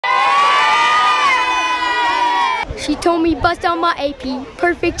She told me bust out my AP.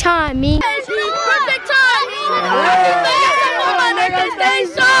 Perfect timing. Perfect timing. My niggas stay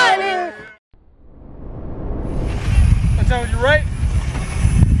shining. That's how you right.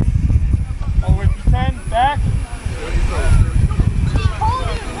 All the way through 10, back.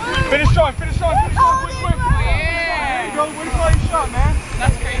 Finish strong, quick. There you go, way to play your shot, man.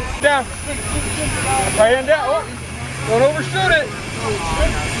 That's great. Down. Right hand down. Oh. Don't overshoot it.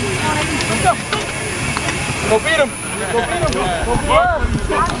 Let's go. Go beat him. Go beat him.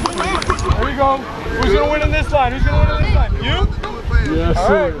 There you go. Who's going to win in this line? You? Yes,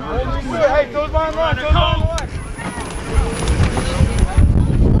 sir. Hey, toes behind the line.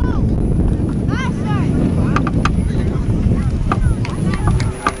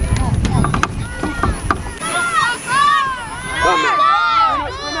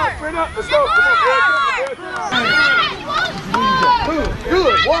 Let's go.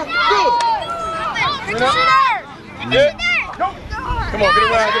 Good. One. Good. Yeah. Go. Come on, get it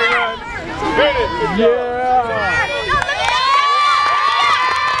right. Hit it. Yeah.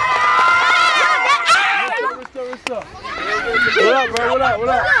 What's up? What up, bro? What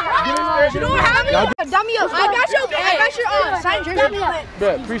up? Dummy up. I got your signed jersey.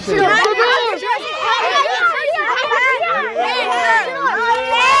 Bet, appreciate it.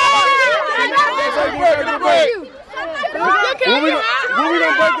 What we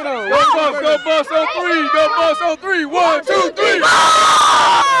gonna break it on? Go boss on three. 1, 2, 3.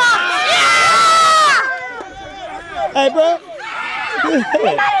 Hey, bro.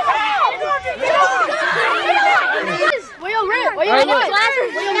 Where your what?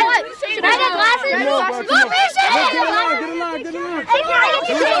 Should I get glasses? Get in line. Hey, can I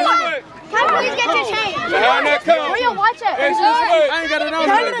get your chain? Can I please get your chain? Where you watch it? I ain't got it on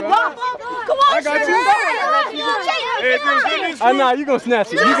there, bro. Come on, I got you. Nah, you gonna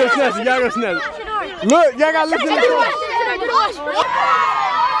snatch it. Y'all gonna snatch it. Look, y'all gotta look at it.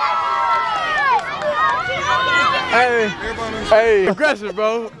 Hey, aggressive,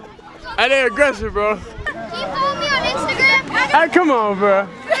 bro. They aggressive, bro. Can you follow me on Instagram? Hey, come on, bro.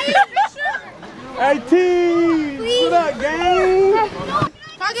 Hey, T. What up, gang?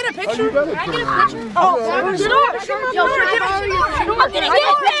 Can I get a picture? Oh, Shedeur. I'm gonna get a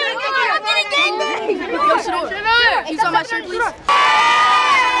gangbang. Yo, Shedeur. Can you saw my shirt, please?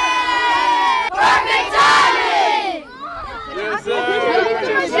 Perfect timing. Yes, sir.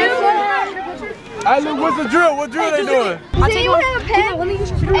 Hey, look, what's the drill? What drill they doing? I'll take one. Have a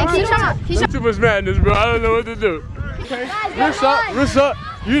pen? Keep Too much madness, bro. I don't know what to do. Okay. Wrist up.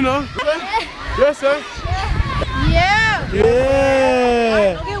 You know. Yes, sir. Yeah.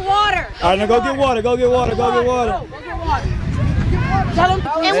 Yeah. Go get water. All right, now go get water. Tell him.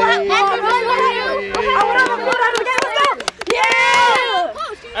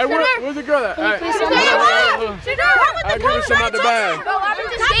 And what? Hey, where's the girl at? All right. I'll give her some out the bag.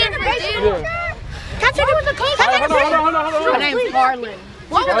 Catch her with the coat. Hold on. My name's Harlan.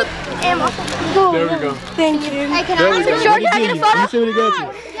 There we go. Thank you. Hey, can I get a picture? Can I get a photo? Let me see what he got you.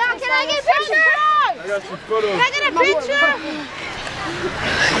 Yeah, can I get a picture? I got some photos. Can I get a picture?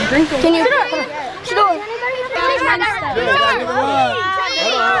 Can you? Shedeur.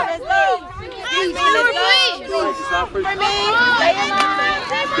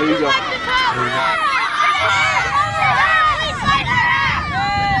 There you go.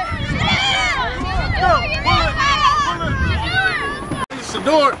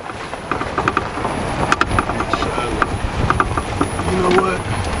 Shedeur. You know what?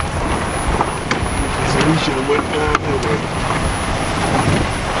 So we should have went down there.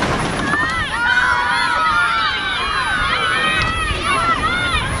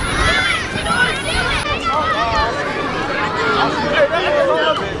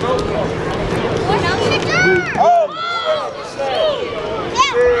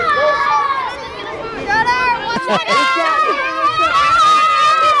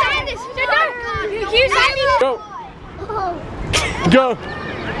 Go.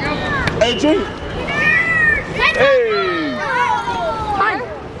 Hey, drink. Hey.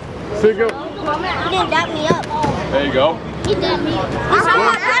 Sit up. He didn't dap me up. There you go. He dapped me up.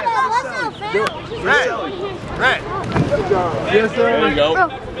 Right. Yes, sir. There you go.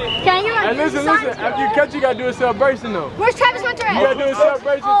 Can you And listen. After you catch, you gotta do a celebration though. Where's Travis Hunter at? You gotta do a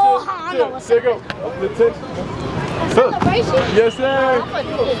celebration to sit up. Celebration? Yes, sir.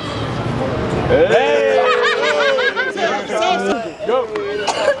 Hey. Go. Who's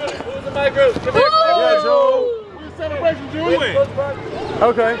the mic group? Yeah, Joe. Who's the celebration, Julie?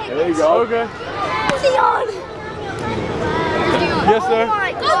 Okay. There you go. Okay. Yes, sir. Oh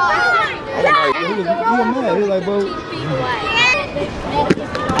my God. He was mad. He was like, bro.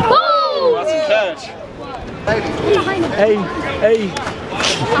 That's some catch. Hey. Hey,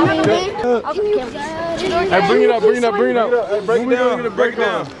 bring it up. Hey, break it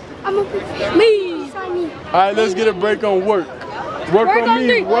down. Me. All right, let's get a break on work. Work on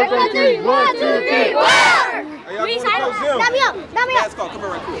me. 1, 2, 3. Work! Knock me up. Let's go. Come here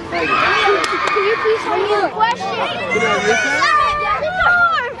right quick. Can you please tell me a question?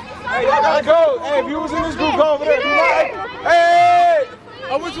 Hey, y'all gotta go. Hey, if you was in this group, go over there. Hey!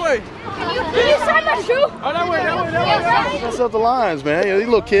 Oh, which way? Can you sign my shoe? Oh, that way. Mess up the lines, man. These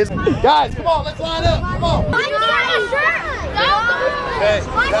little kids. Guys, come on, let's line up. Come on. Hey,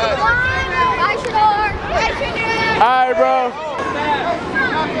 guys. All right, bro.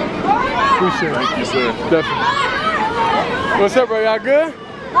 Appreciate it. Thank you, sir. Definitely. What's up, bro? Y'all good?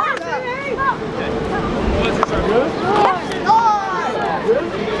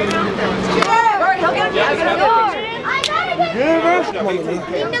 Good, bro?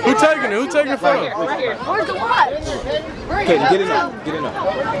 Who taking it? Who taking the photo? Where's the watch? Okay, get in there.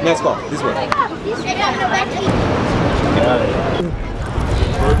 Let's go. This way.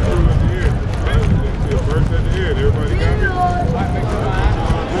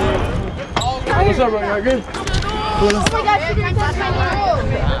 What's up, bro? Y'all good? Oh my gosh, you didn't touch my nose.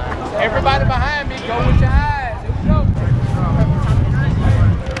 Everybody behind me, go with your eyes.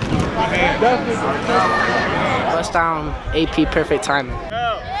 Here we go. Bust down AP perfect timing.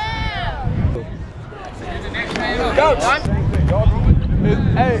 Go.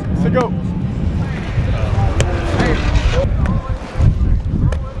 Hey, so go.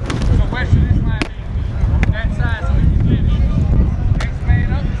 So where should this line be? That side so we can finish. Next man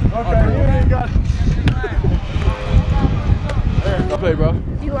up. Okay, you ain't got it. Play, bro.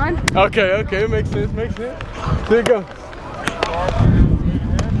 You won? Okay, it makes sense. There you go.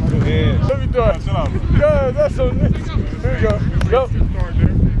 Let me do it. Yeah, that's so nice. Here you go. Go.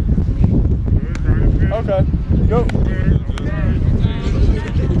 Okay. Go.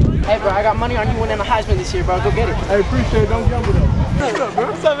 Hey bro, I got money on you winning the Heisman this year, bro. Go get it. I appreciate it. Don't gamble though. What's up, bro?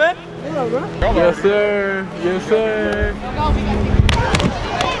 What's up, man? Yes, sir. Yes, sir.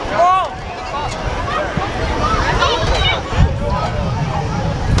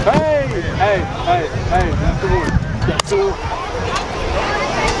 Hey. That's the one.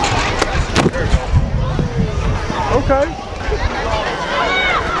 Okay.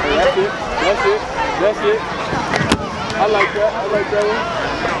 That's it. I like that one.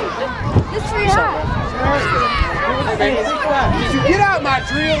 This for your house. You get out my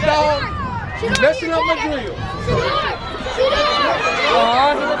drill, dog. You're messing up my drill. Oh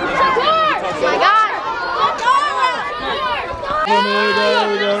my God. There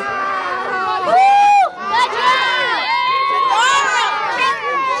we go.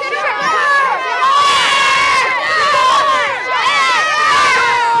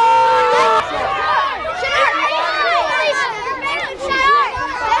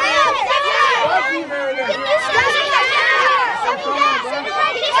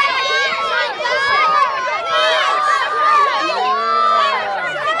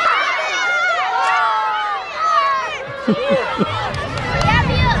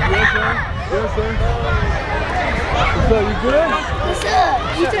 Yes, sir. What's up? You good? What's up?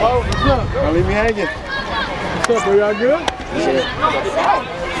 Oh, what's up? Don't leave me hanging. What's up, bro? Y'all good? Yeah. All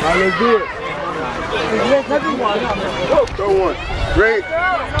right, let's do it. Go one. Great.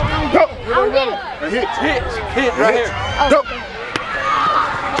 Go. I'll get it. Hit right here. Go.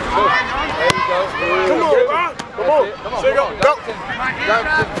 Come on, bro. Come on. Say go. Go.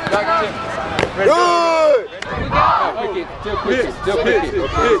 Good. Still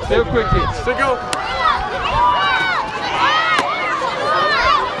quick hit. Say go.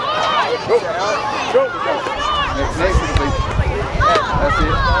 Go. That's it.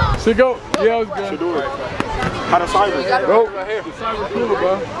 Say go. Yeah, I was good. Shedeur. How to Simon? Go. Right here. The side was cool,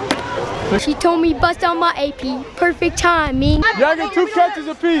 bro. She told me bust out my AP. Perfect timing. Y'all get 2 catches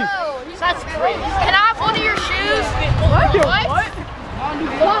apiece. That's great. Can I have one of your shoes? What?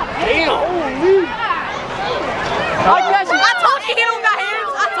 Damn. I told you he don't got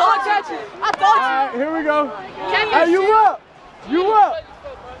hands. I told you. All right, here we go. Hey, you up?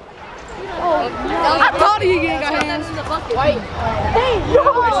 I told you he ain't got hands.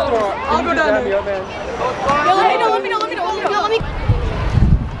 I'll go down there. Yo, let me know.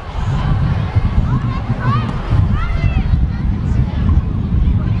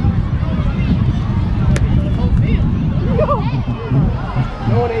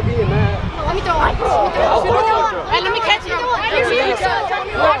 No one ain't being mad. Let me throw it. Hey, let me catch it.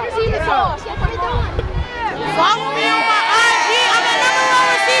 Follow me on my IG. I'm the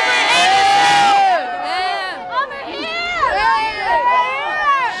 #1 receiver in Anderson.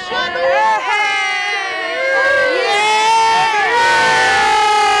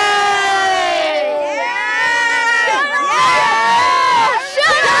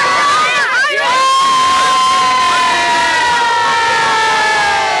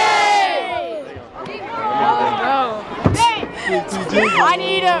 I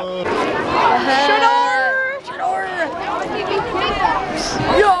need a Shedeur.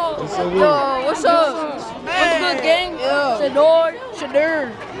 Yo, what's up? What's good, gang? Shedeur.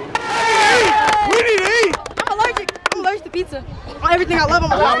 We need to eat. I'm allergic to pizza. Everything I love,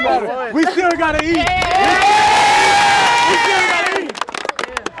 I'm allergic to pizza. We still gotta eat. We still gotta eat.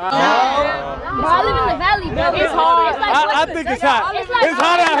 Bro, I live in the valley, bro. It's hard. I think it's hot. It's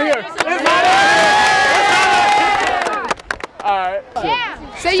hot out here. It's hot out here. All right. Yeah.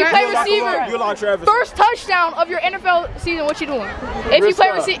 Say you play receiver. You like Travis. First touchdown of your NFL season. What you doing? If you play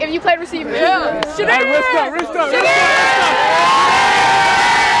receiver. If you play receiver. Yeah. Hey, wrist up.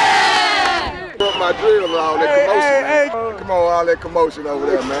 My drill and all that commotion. Hey. Come on, all that commotion over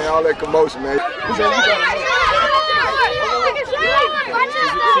there, man. All that commotion, man.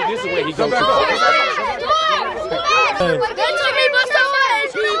 This is where he goes. Perfect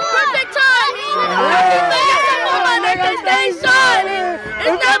time.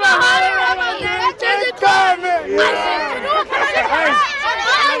 It's never harder than my name. Change the car, man.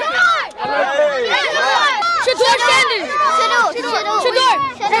 Shedeur standing. Shedeur.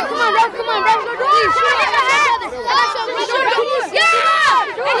 Hey, come on, bro. Please.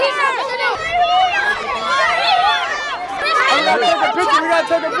 We gotta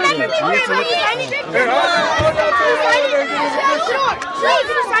take a picture.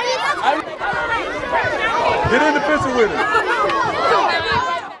 Get in the picture with him.